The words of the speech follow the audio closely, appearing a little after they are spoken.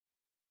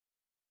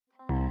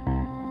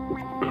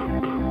Hello,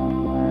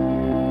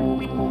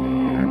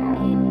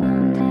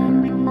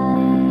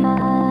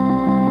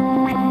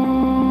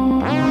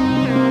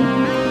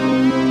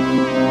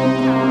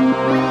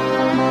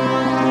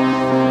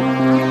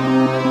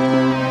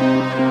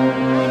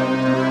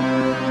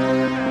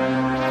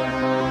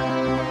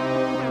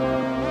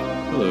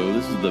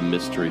 this is the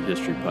Mystery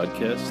History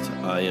Podcast.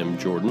 I am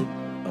Jordan.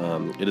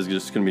 It is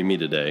just going to be me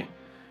today.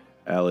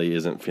 Allie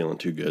isn't feeling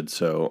too good,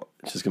 so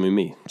it's just going to be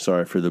me.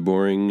 Sorry for the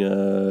boring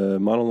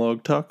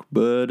monologue talk,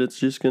 but it's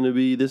just going to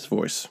be this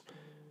voice.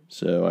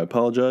 So I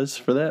apologize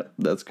for that.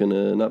 That's going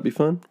to not be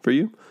fun for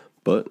you,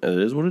 but it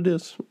is what it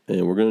is,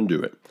 and we're going to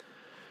do it.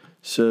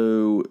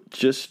 So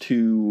just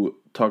to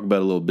talk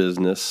about a little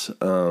business,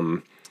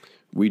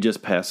 we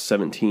just passed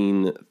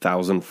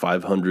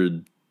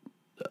 17,500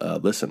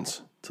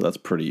 listens. So that's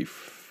pretty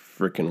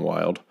freaking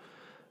wild.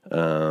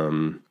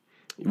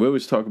 We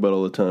always talk about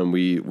all the time,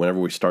 whenever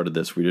we started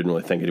this, we didn't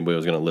really think anybody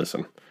was going to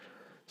listen.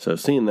 So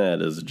seeing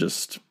that is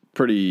just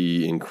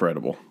pretty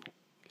incredible.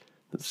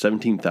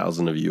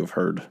 17,000 of you have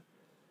heard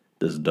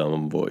this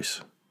dumb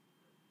voice.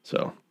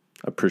 So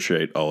I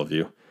appreciate all of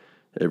you.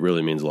 It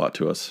really means a lot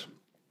to us.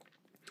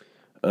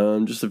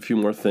 Just a few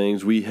more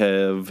things. We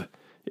have,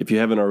 if you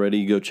haven't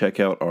already, go check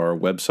out our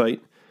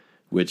website,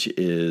 which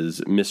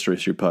is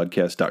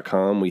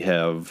mysteryhistorypodcast.com. We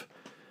have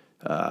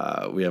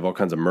all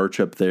kinds of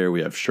merch up there.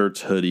 We have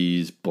shirts,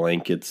 hoodies,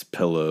 blankets,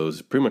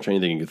 pillows, pretty much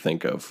anything you can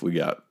think of. We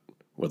got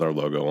with our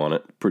logo on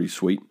it. Pretty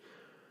sweet.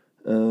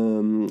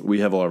 We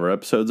have all of our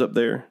episodes up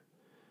there.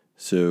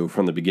 So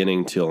from the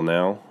beginning till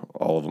now,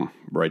 all of them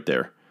right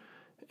there.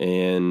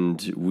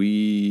 And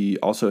we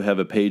also have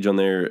a page on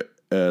there.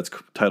 It's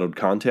titled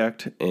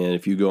Contact. And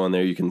if you go on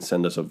there, you can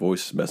send us a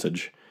voice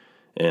message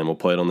and we'll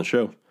play it on the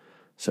show.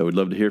 So we'd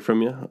love to hear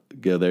from you.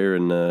 Go there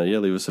and,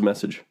 leave us a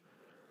message.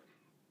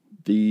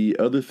 The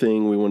other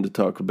thing we wanted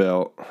to talk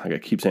about, I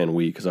keep saying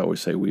we because I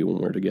always say we when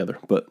we're together.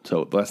 But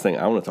so the last thing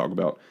I want to talk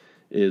about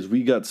is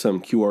we got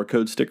some QR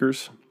code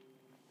stickers.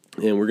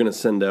 And we're going to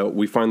send out,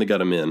 we finally got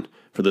them in.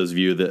 For those of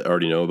you that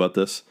already know about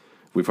this,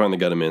 we finally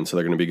got them in. So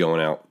they're going to be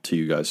going out to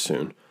you guys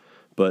soon.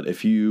 But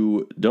if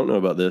you don't know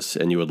about this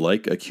and you would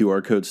like a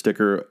QR code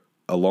sticker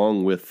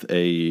along with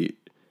a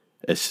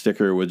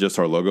sticker with just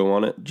our logo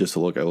on it, just to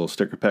look at a little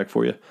sticker pack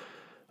for you,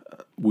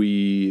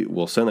 we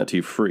will send that to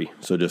you free.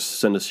 So just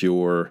send us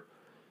your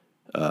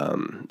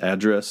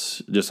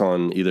address just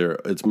on either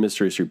it's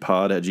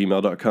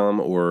mysteryhistorypod@gmail.com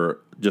or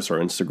just our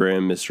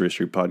Instagram, Mystery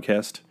History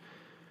Podcast.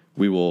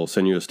 We will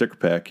send you a sticker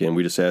pack, and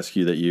we just ask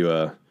you that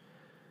you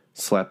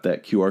slap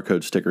that QR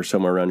code sticker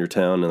somewhere around your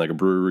town in like a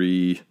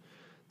brewery,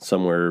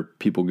 somewhere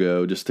people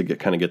go, just to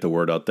get the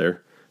word out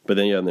there. But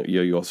then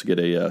you also get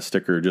a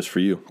sticker just for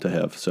you to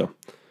have. So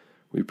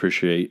we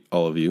appreciate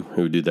all of you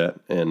who do that,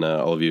 and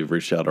all of you have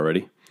reached out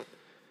already.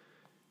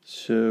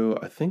 So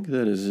I think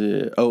that is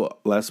it. Oh,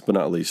 last but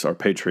not least, our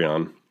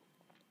Patreon.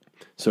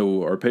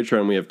 So our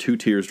Patreon, we have two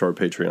tiers to our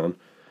Patreon.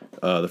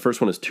 The first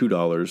one is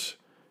 $2,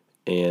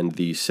 and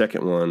the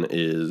second one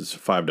is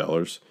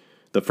 $5.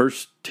 The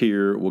first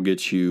tier will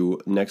get you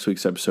next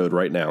week's episode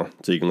right now,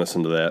 so you can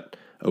listen to that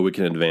a week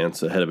in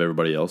advance ahead of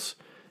everybody else.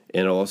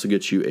 And it'll also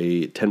get you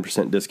a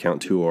 10%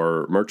 discount to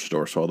our merch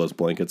store, so all those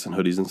blankets and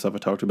hoodies and stuff I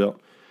talked about.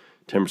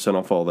 10%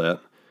 off all that.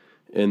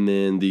 And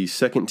then the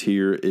second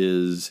tier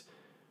is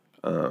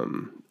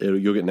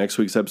you'll get next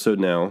week's episode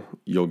now.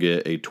 You'll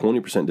get a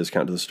 20%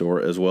 discount to the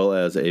store as well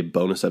as a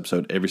bonus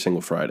episode every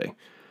single Friday.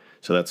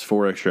 So that's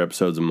 4 extra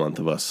episodes a month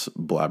of us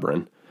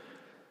blabbering.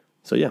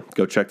 So yeah,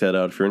 go check that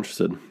out if you're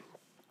interested.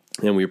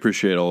 And we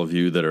appreciate all of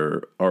you that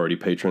are already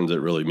patrons. It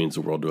really means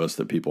the world to us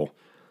that people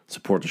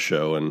support the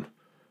show and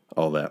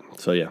all that.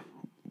 So yeah,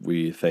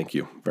 we thank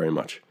you very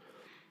much.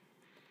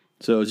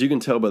 So as you can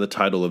tell by the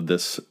title of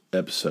this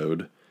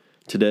episode,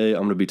 today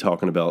I'm going to be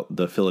talking about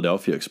the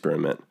Philadelphia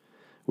experiment,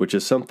 which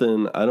is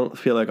something I don't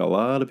feel like a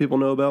lot of people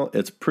know about.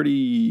 It's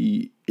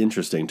pretty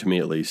interesting to me,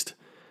 at least.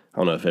 I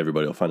don't know if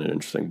everybody will find it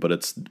interesting, but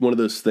it's one of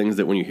those things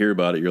that when you hear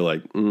about it, you're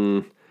like,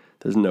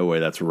 there's no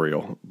way that's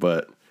real.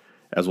 But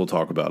as we'll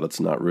talk about, it's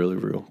not really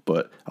real.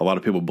 But a lot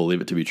of people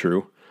believe it to be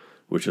true,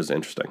 which is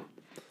interesting.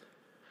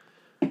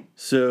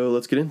 So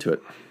let's get into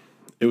it.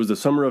 It was the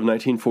summer of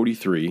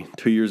 1943,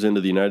 2 years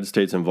into the United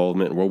States'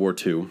 involvement in World War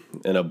II,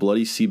 and a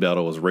bloody sea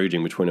battle was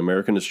raging between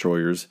American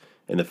destroyers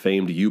and the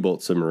famed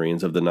U-boat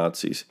submarines of the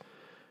Nazis.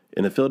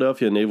 In the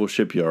Philadelphia Naval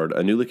Shipyard,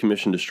 a newly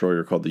commissioned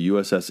destroyer called the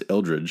USS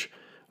Eldridge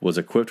was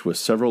equipped with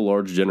several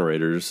large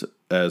generators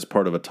as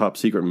part of a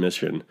top-secret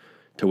mission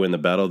to win the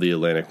Battle of the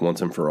Atlantic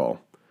once and for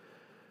all.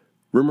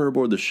 Rumor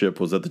aboard the ship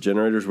was that the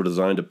generators were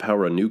designed to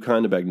power a new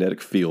kind of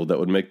magnetic field that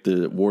would make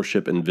the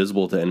warship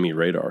invisible to enemy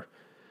radar.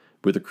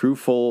 With the crew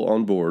full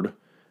on board,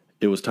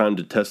 it was time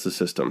to test the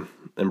system.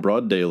 In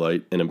broad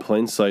daylight and in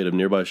plain sight of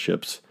nearby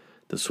ships,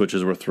 the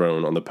switches were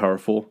thrown on the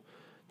powerful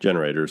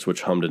generators,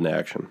 which hummed into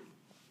action.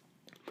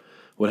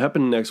 What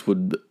happened next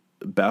would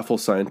baffle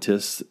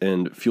scientists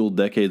and fuel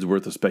decades'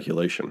 worth of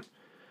speculation.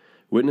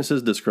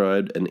 Witnesses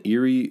described an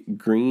eerie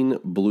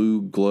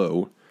green-blue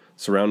glow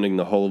surrounding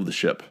the hull of the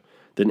ship.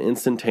 Then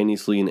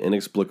instantaneously and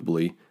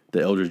inexplicably,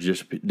 the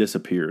Eldridge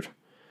disappeared.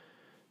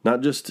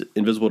 Not just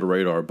invisible to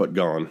radar, but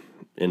gone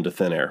into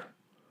thin air.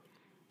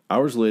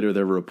 Hours later,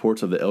 there were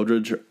reports of the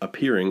Eldridge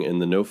appearing in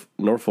the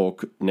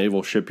Norfolk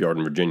Naval Shipyard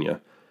in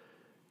Virginia,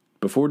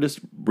 before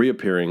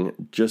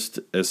reappearing just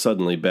as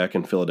suddenly back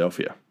in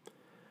Philadelphia.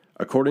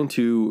 According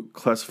to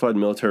classified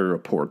military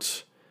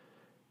reports,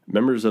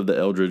 members of the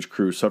Eldridge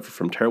crew suffered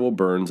from terrible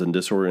burns and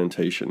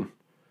disorientation.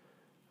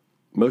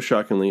 Most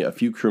shockingly, a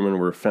few crewmen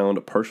were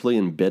found partially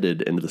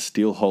embedded into the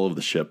steel hull of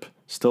the ship,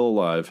 still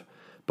alive,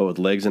 but with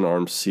legs and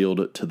arms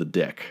sealed to the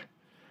deck.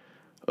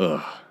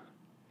 Ugh.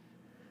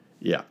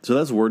 Yeah, so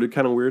that's worded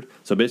kind of weird.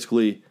 So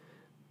basically,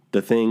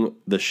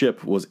 the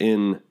ship was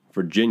in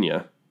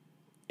Virginia,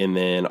 and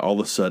then all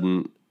of a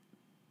sudden,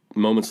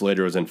 moments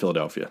later, it was in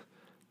Philadelphia.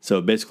 So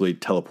it basically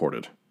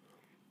teleported.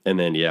 And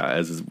then, yeah,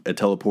 as it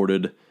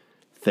teleported,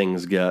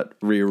 things got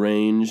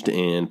rearranged,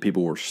 and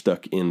people were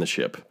stuck in the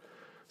ship.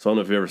 So I don't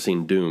know if you've ever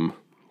seen Doom,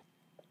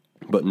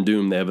 but in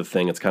Doom, they have a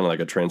thing, it's kind of like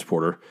a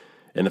transporter,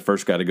 and the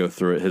first guy to go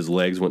through it, his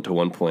legs went to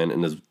one planet,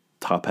 and his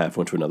top half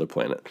went to another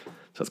planet.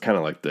 So it's kind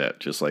of like that,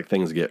 just like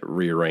things get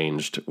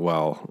rearranged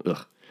while,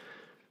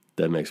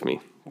 that makes me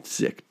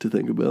sick to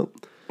think about.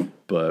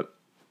 But,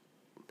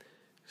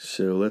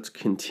 so let's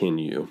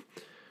continue.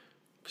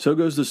 So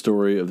goes the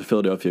story of the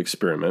Philadelphia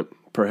experiment,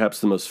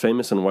 perhaps the most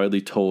famous and widely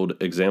told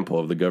example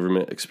of the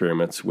government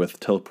experiments with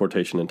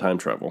teleportation and time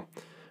travel.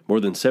 More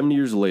than 70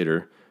 years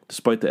later,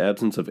 despite the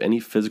absence of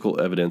any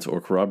physical evidence or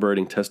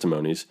corroborating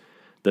testimonies,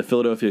 the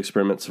Philadelphia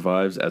experiment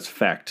survives as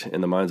fact in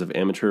the minds of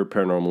amateur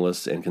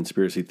paranormalists and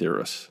conspiracy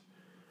theorists.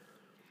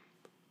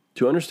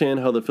 To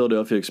understand how the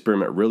Philadelphia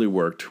experiment really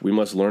worked, we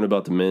must learn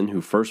about the men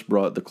who first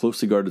brought the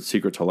closely guarded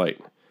secret to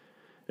light,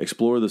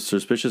 explore the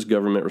suspicious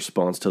government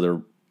response to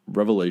their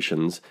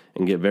revelations,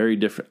 and get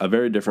a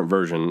very different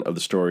version of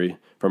the story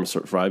from a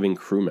surviving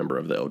crew member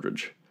of the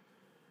Eldridge.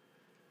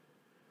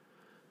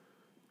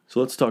 So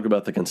let's talk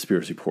about the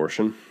conspiracy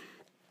portion.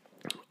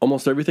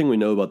 Almost everything we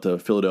know about the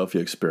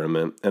Philadelphia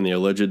experiment and the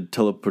alleged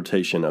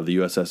teleportation of the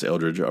USS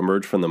Eldridge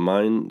emerged from the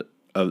mind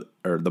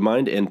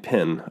and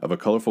pen of a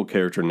colorful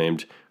character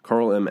named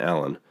Carl M.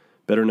 Allen,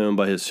 better known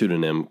by his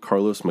pseudonym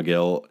Carlos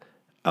Miguel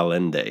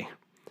Allende.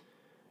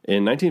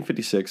 In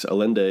 1956,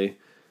 Allende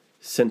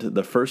sent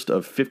the first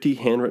of 50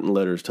 handwritten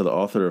letters to the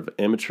author of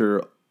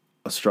amateur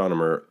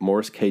astronomer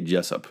Morris K.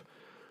 Jessup,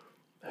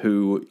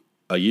 who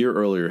a year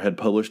earlier had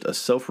published a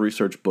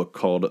self-research book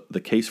called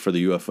The Case for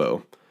the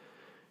UFO.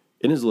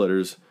 In his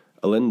letters,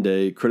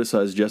 Allende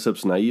criticized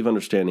Jessup's naive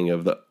understanding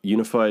of the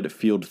unified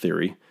field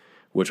theory,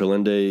 which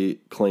Allende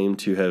claimed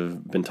to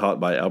have been taught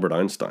by Albert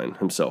Einstein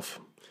himself.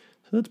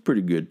 So that's a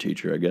pretty good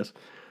teacher, I guess.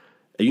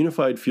 A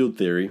unified field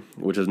theory,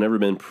 which has never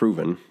been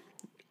proven,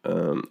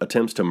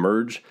 attempts to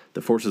merge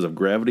the forces of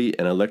gravity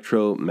and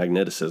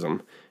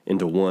electromagnetism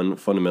into one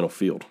fundamental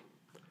field.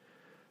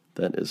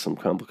 That is some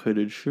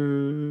complicated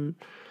shit.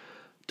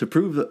 To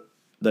prove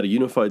that a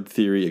unified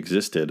theory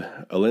existed,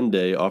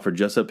 Allende offered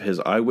Jessup his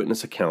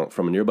eyewitness account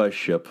from a nearby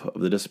ship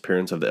of the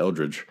disappearance of the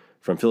Eldridge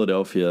from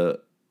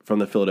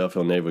the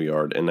Philadelphia Naval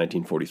Yard in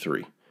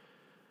 1943.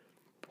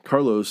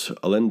 Carlos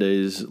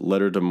Allende's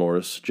letter to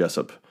Morris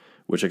Jessup,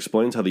 which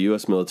explains how the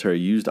U.S. military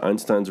used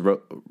Einstein's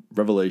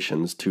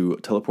revelations to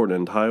teleport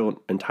an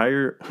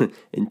entire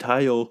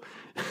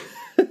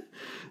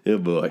oh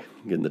boy,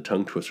 getting the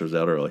tongue twisters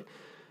out early.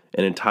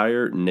 An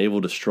entire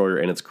naval destroyer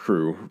and its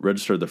crew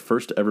registered the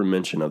first ever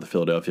mention of the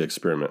Philadelphia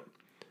experiment.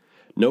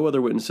 No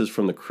other witnesses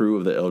from the crew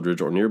of the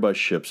Eldridge or nearby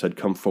ships had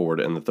come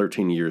forward in the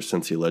 13 years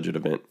since the alleged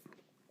event.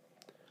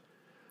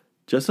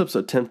 Jessup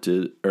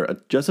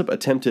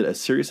attempted a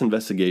serious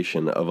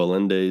investigation of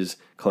Allende's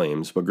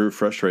claims, but grew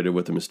frustrated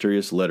with the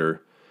mysterious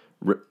letter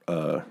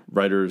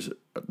writer's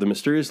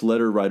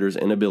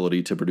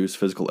inability to produce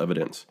physical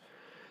evidence.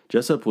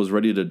 Jessup was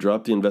ready to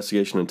drop the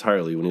investigation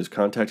entirely when he was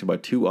contacted by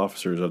two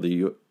officers of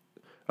the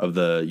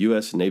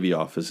U.S. Navy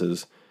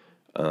Office's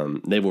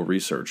Naval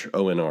Research,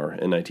 ONR,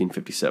 in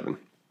 1957.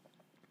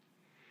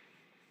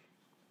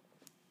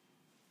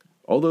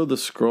 Although the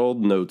scrawled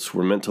notes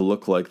were meant to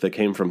look like they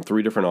came from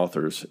three different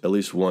authors, at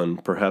least one,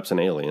 perhaps an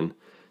alien,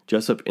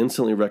 Jessup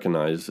instantly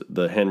recognized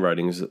the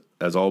handwritings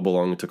as all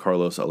belonging to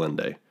Carlos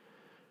Allende.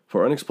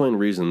 For unexplained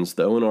reasons,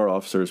 the ONR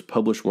officers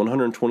published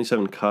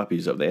 127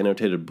 copies of the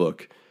annotated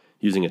book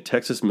using a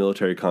Texas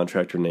military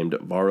contractor named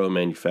Varro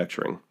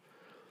Manufacturing.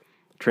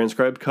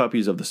 Transcribed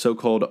copies of the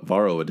so-called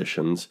Varro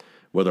editions,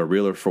 whether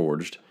real or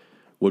forged,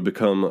 would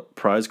become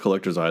prize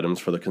collector's items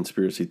for the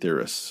conspiracy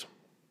theorists.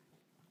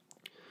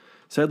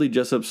 Sadly,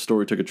 Jessup's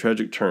story took a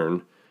tragic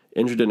turn.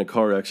 Injured in a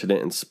car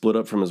accident and split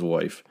up from his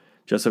wife,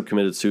 Jessup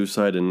committed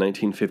suicide in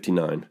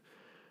 1959.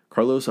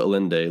 Carlos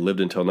Allende lived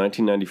until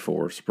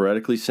 1994,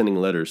 sporadically sending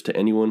letters to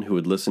anyone who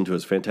would listen to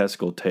his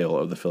fantastical tale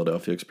of the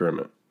Philadelphia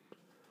experiment.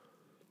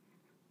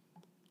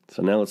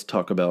 So now let's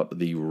talk about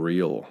the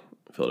real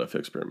Philadelphia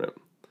experiment.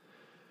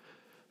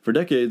 For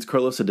decades,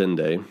 Carlos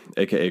Allende,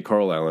 a.k.a.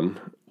 Carl Allen,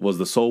 was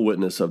the sole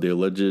witness of the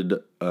alleged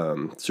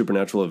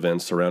supernatural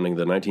events surrounding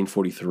the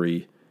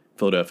 1943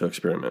 Philadelphia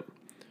experiment.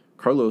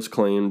 Carlos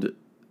claimed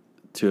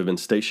to have been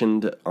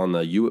stationed on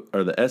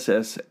the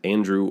SS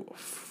Andrew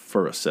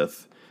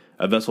Forsyth,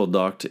 a vessel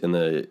docked in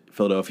the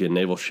Philadelphia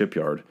Naval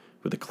Shipyard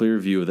with a clear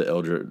view of the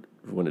Eldridge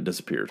when it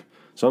disappeared.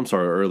 So I'm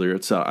sorry, earlier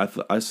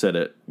I said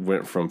it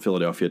went from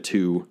Philadelphia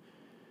to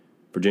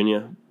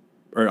Virginia,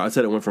 or I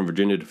said it went from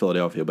Virginia to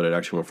Philadelphia, but it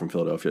actually went from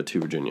Philadelphia to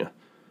Virginia,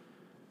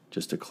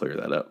 just to clear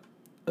that up.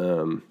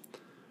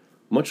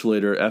 Much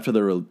later, after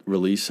the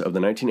release of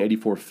the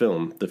 1984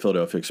 film, The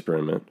Philadelphia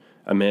Experiment,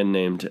 a man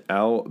named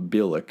Al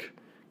Bielek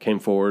came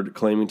forward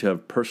claiming to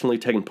have personally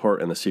taken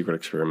part in the secret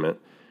experiment,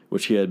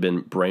 which he had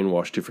been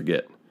brainwashed to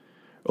forget.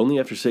 Only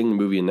after seeing the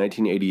movie in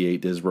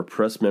 1988 did his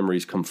repressed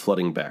memories come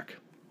flooding back.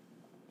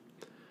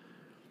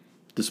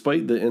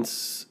 Despite the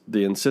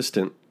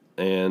insistent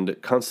and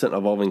constant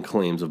evolving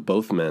claims of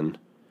both men,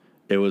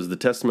 it was the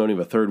testimony of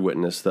a third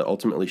witness that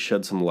ultimately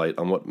shed some light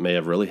on what may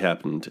have really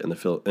happened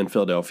in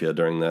Philadelphia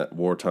during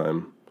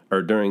wartime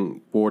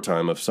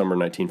of summer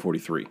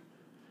 1943.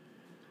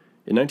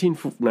 In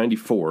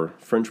 1994,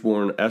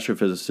 French-born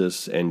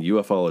astrophysicist and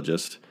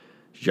ufologist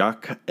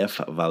Jacques F.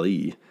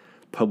 Vallée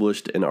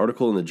published an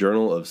article in the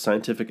Journal of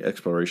Scientific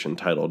Exploration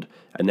titled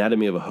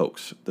Anatomy of a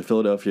Hoax, The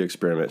Philadelphia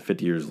Experiment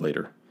 50 Years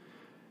Later.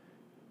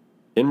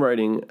 In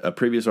writing a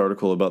previous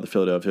article about the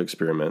Philadelphia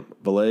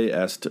Experiment, Vallée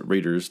asked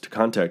readers to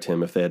contact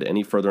him if they had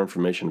any further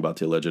information about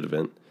the alleged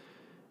event.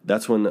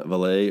 That's when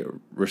Vallée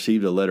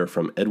received a letter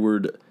from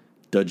Edward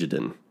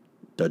Dudgeon.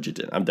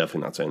 I'm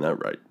definitely not saying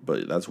that right,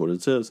 but that's what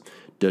it says.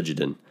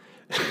 Dudgeon,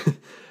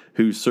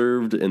 who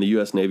served in the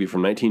U.S. Navy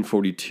from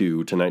 1942 to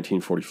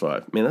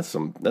 1945. Man,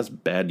 that's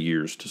bad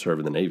years to serve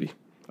in the Navy,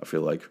 I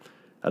feel like.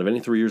 Out of any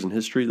 3 years in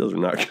history, those are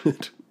not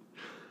good.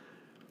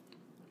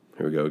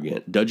 Here we go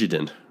again.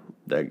 Dudgeon,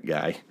 that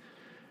guy,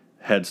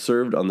 had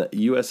served on the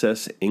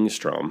USS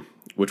Ingstrom,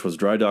 which was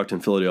dry docked in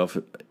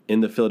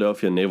the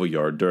Philadelphia Naval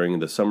Yard during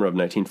the summer of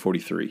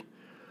 1943.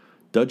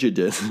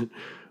 Dudgeon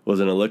was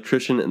an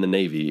electrician in the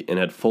Navy and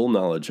had full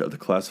knowledge of the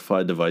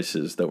classified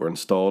devices that were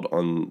installed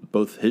on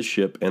both his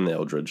ship and the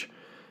Eldridge,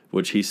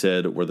 which he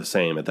said were the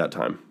same at that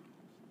time.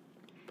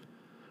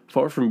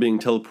 Far from being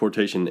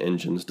teleportation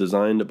engines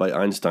designed by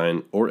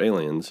Einstein or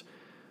aliens,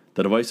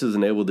 the devices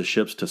enabled the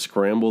ships to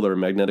scramble their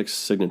magnetic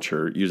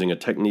signature using a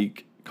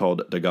technique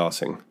called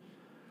degaussing.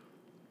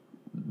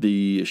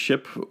 The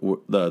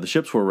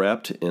ships were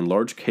wrapped in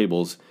large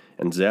cables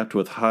and zapped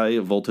with high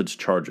voltage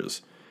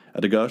charges. A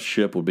degaussed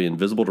ship would be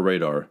invisible to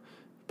radar,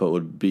 but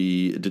would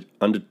be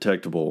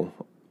undetectable,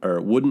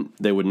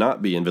 they would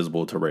not be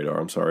invisible to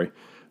radar,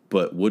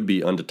 but would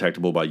be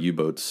undetectable by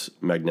U-boats'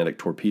 magnetic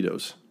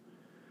torpedoes.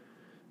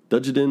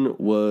 Dudgeon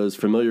was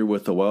familiar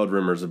with the wild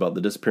rumors about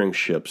the disappearing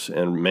ships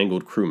and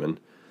mangled crewmen,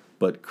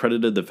 but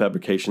credited the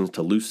fabrications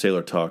to loose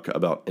sailor talk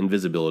about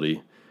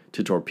invisibility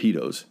to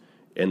torpedoes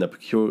and the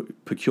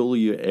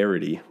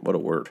peculiarity,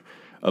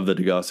 of the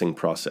degaussing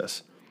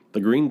process. The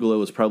green glow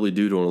was probably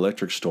due to an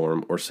electric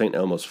storm or St.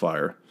 Elmo's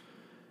fire.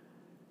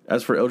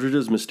 As for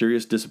Eldridge's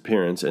mysterious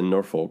disappearance in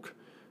Norfolk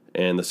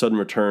and the sudden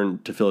return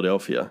to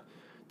Philadelphia,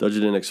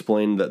 Dudgeon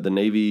explained that the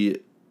Navy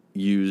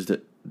used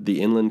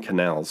the inland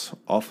canals,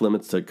 off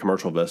limits to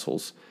commercial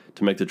vessels,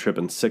 to make the trip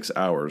in 6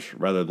 hours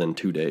rather than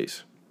 2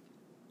 days.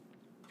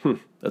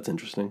 That's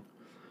interesting.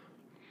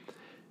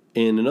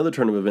 In another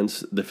turn of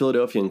events, the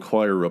Philadelphia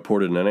Inquirer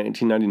reported in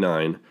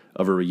 1999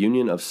 of a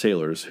reunion of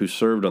sailors who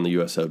served on the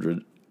U.S.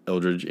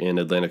 Eldridge in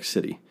Atlantic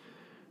City.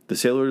 The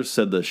sailors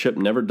said the ship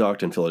never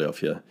docked in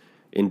Philadelphia.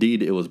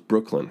 Indeed, it was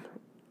Brooklyn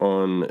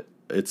on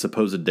its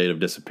supposed date of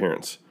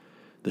disappearance.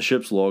 The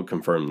ship's log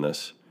confirmed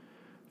this.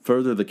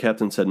 Further, the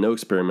captain said no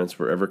experiments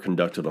were ever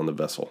conducted on the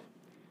vessel.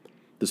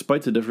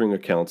 Despite the differing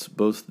accounts,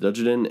 both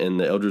Dudgeon and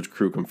the Eldridge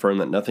crew confirmed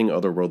that nothing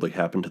otherworldly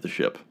happened to the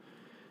ship.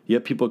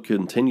 Yet people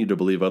continue to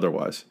believe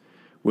otherwise.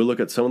 We'll look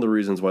at some of the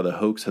reasons why the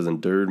hoax has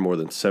endured more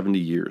than 70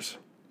 years.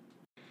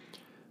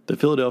 The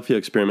Philadelphia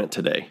Experiment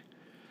today.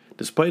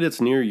 Despite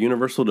its near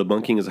universal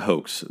debunking as a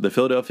hoax, the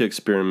Philadelphia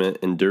Experiment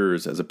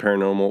endures as a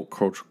paranormal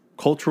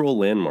cultural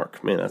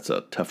landmark. Man, that's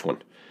a tough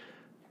one.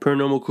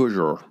 Paranormal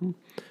culture.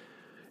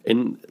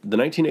 In the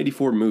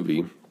 1984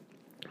 movie,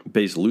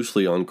 based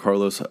loosely on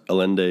Carlos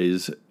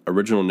Allende's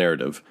original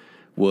narrative,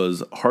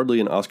 was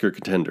hardly an Oscar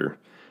contender,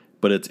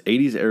 but its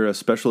 80s-era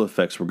special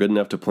effects were good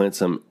enough to plant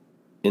some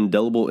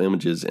indelible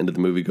images into the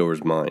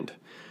moviegoer's mind.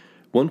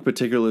 One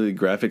particularly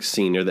graphic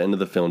scene near the end of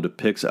the film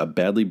depicts a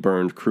badly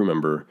burned crew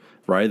member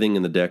writhing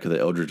in the deck of the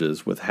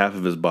Eldridges with half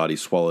of his body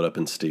swallowed up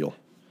in steel.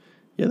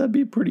 Yeah, that'd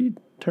be pretty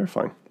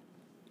terrifying.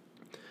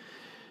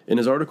 In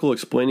his article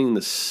explaining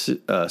the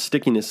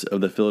stickiness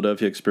of the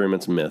Philadelphia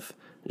Experiment's myth,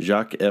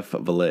 Jacques F.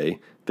 Vallée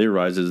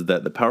theorizes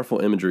that the powerful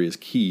imagery is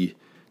key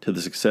to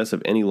the success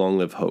of any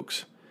long-lived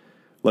hoax.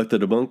 Like the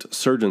debunked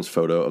surgeon's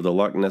photo of the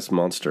Loch Ness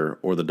Monster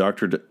or the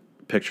doctored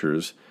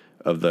pictures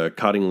of the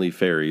Cottingley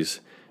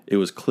Fairies, it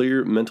was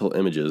clear mental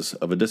images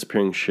of a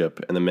disappearing ship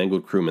and the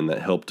mangled crewmen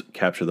that helped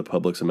capture the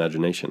public's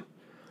imagination.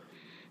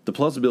 The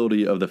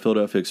plausibility of the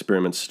Philadelphia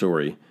Experiment's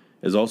story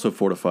is also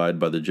fortified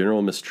by the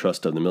general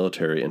mistrust of the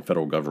military and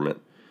federal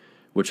government,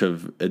 which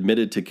have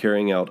admitted to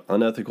carrying out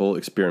unethical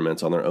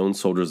experiments on their own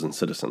soldiers and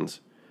citizens.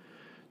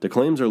 The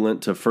claims are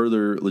lent to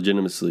further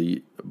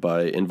legitimacy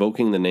by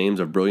invoking the names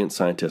of brilliant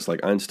scientists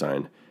like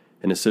Einstein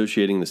and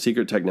associating the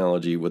secret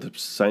technology with a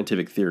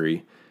scientific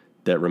theory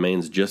that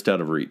remains just out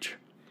of reach.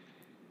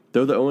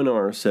 Though the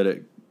ONR said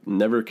it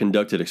never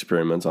conducted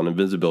experiments on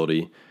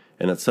invisibility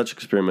and that such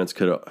experiments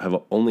could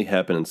have only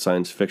happened in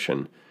science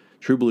fiction,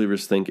 true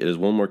believers think it is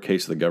one more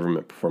case of the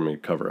government performing a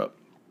cover-up.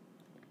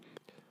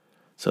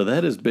 So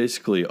that is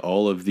basically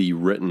all of the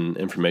written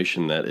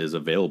information that is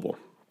available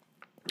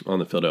on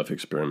the Philadelphia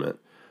experiment.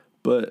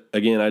 But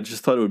again, I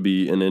just thought it would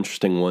be an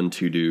interesting one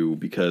to do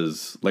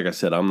because, like I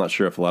said, I'm not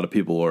sure if a lot of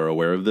people are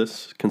aware of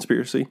this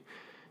conspiracy.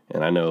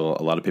 And I know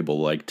a lot of people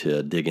like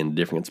to dig into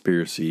different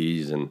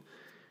conspiracies and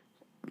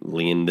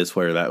lean this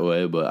way or that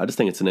way. But I just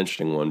think it's an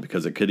interesting one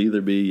because it could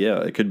either be,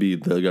 it could be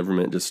the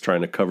government just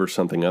trying to cover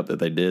something up that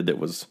they did that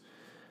was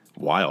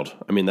wild.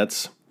 I mean, I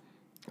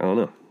don't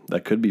know,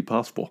 that could be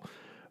possible.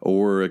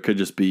 Or it could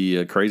just be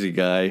a crazy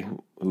guy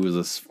who was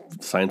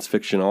a science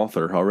fiction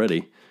author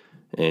already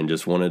and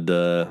just wanted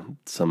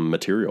some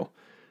material.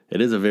 It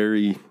is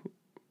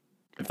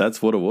if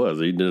that's what it was,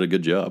 he did a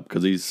good job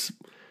because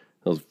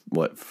that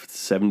was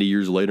 70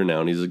 years later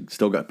now, and he's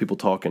still got people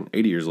talking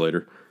 80 years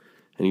later,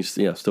 and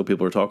still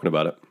people are talking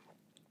about it.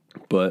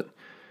 But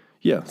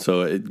yeah,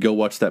 so go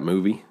watch that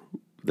movie.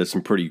 There's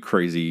some pretty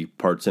crazy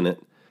parts in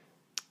it.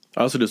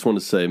 I also just want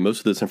to say most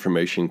of this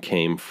information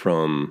came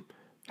from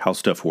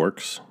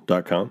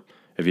howstuffworks.com.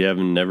 If you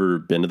haven't never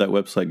been to that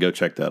website, go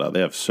check that out.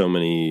 They have so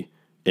many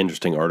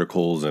interesting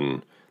articles,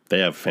 and they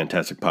have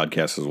fantastic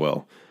podcasts as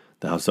well.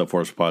 The How Stuff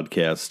Works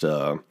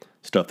podcast,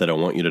 Stuff That I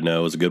Want You to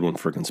Know, is a good one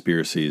for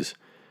conspiracies.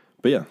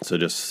 But yeah, so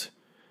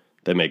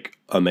they make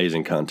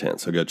amazing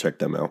content, so go check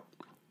them out.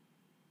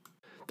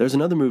 There's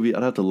another movie,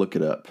 I'd have to look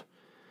it up.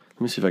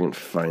 Let me see if I can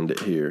find it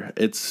here.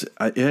 It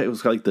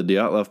was like the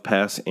Dyatlov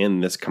Pass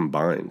and this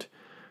combined.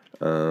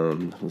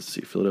 Let's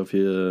see,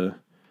 Philadelphia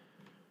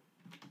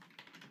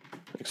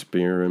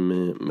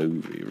experiment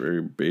movie.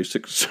 Very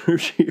basic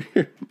search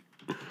here.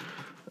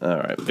 All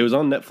right. It was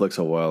on Netflix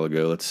a while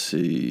ago. Let's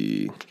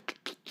see.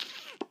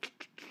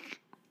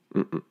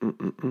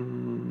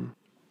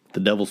 The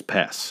Devil's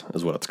Pass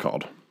is what it's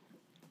called.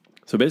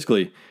 So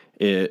basically,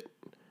 they're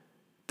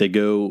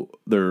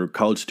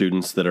college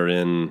students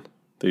that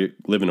they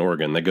live in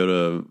Oregon. They go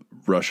to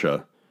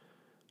Russia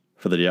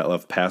for the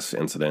Dyatlov Pass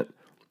incident,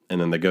 and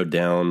then they go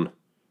down.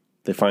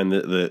 They find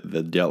that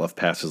the Dyatlov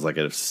Pass is like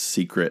a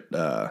secret,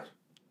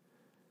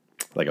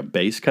 like a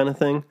base kind of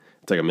thing.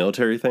 It's like a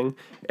military thing.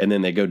 And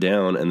then they go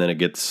down, and then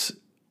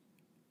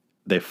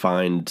they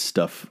find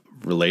stuff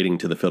relating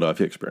to the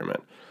Philadelphia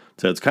experiment.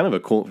 So it's kind of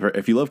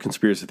if you love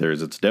conspiracy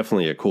theories, it's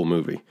definitely a cool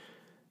movie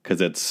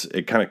because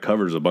it kind of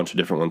covers a bunch of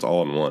different ones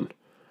all in one.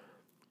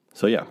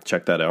 So yeah,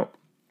 check that out.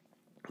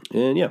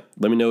 And yeah,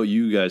 let me know what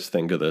you guys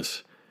think of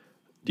this.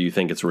 Do you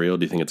think it's real?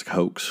 Do you think it's a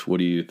hoax? What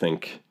do you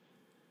think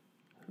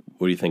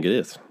it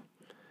is?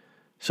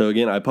 So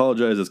again, I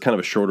apologize. It's kind of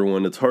a shorter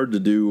one. It's hard to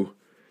do.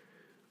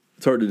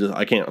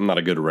 I'm not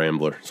a good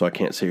rambler, so I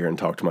can't sit here and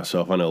talk to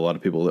myself. I know a lot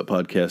of people that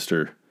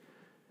podcast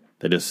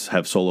they just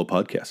have solo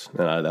podcasts,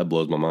 and that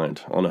blows my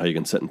mind. I don't know how you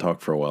can sit and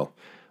talk for a while.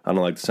 I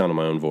don't like the sound of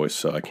my own voice,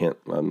 so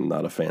I'm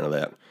not a fan of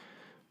that.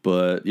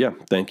 But yeah,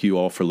 thank you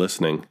all for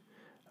listening.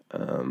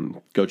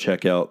 Go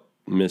check out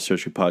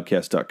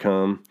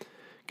MysteryHistoryPodcast.com.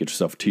 Get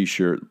yourself a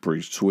t-shirt,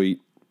 pretty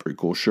sweet, pretty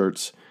cool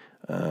shirts.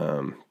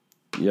 To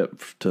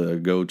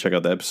go check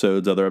out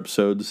the other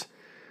episodes.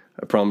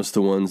 I promise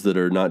the ones that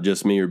are not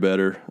just me are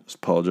better. I just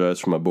apologize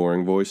for my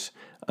boring voice.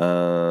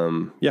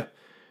 Go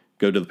to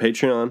the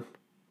Patreon.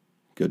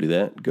 Go do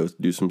that. Go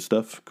do some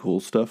stuff,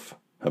 cool stuff.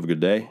 Have a good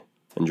day.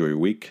 Enjoy your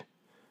week.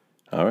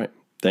 All right.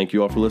 Thank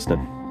you all for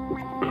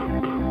listening.